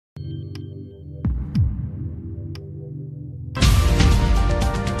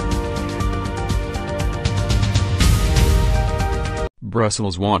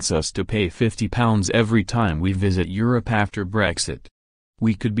Brussels wants us to pay £50 every time we visit Europe after Brexit.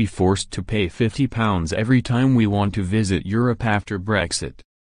 We could be forced to pay £50 every time we want to visit Europe after Brexit.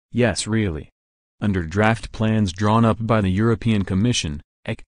 Yes, really. Under draft plans drawn up by the European Commission,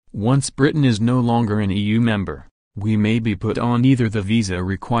 once Britain is no longer an EU member, we may be put on either the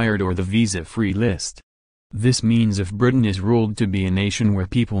visa-required or the visa-free list. This means if Britain is ruled to be a nation where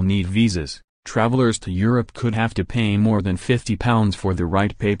people need visas, travelers to Europe could have to pay more than £50 for the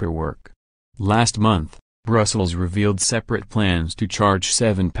right paperwork. Last month, Brussels revealed separate plans to charge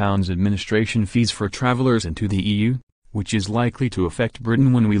 £7 administration fees for travelers into the EU, which is likely to affect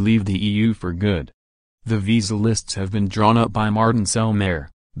Britain when we leave the EU for good. The visa lists have been drawn up by Martin Selmayr,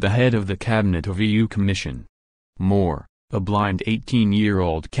 the head of the Cabinet of EU Commission. More, a blind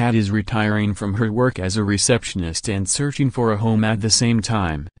 18-year-old cat is retiring from her work as a receptionist and searching for a home at the same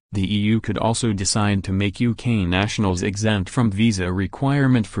time. The EU could also decide to make UK nationals exempt from visa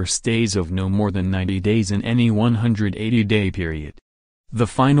requirement for stays of no more than 90 days in any 180-day period. The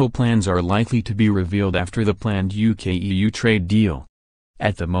final plans are likely to be revealed after the planned UK-EU trade deal.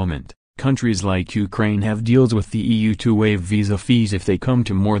 At the moment, countries like Ukraine have deals with the EU to waive visa fees if they come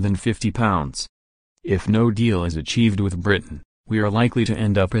to more than £50. If no deal is achieved with Britain, we are likely to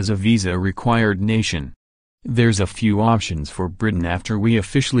end up as a visa-required nation. There's a few options for Britain after we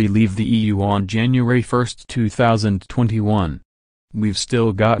officially leave the EU on January 1, 2021. We've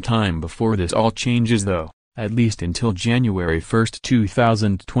still got time before this all changes though, at least until January 1,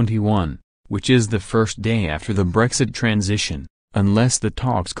 2021, which is the first day after the Brexit transition, unless the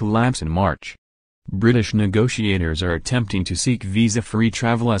talks collapse in March. British negotiators are attempting to seek visa-free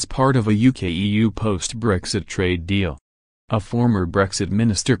travel as part of a UK-EU post-Brexit trade deal. A former Brexit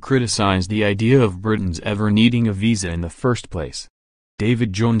minister criticized the idea of Britain's ever needing a visa in the first place.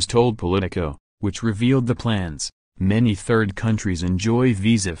 David Jones told Politico, which revealed the plans, many third countries enjoy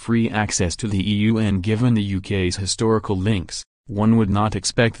visa-free access to the EU, and given the UK's historical links, one would not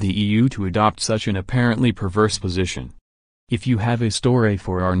expect the EU to adopt such an apparently perverse position. If you have a story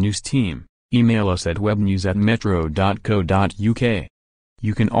for our news team, email us at webnews@metro.co.uk.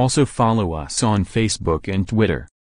 You can also follow us on Facebook and Twitter.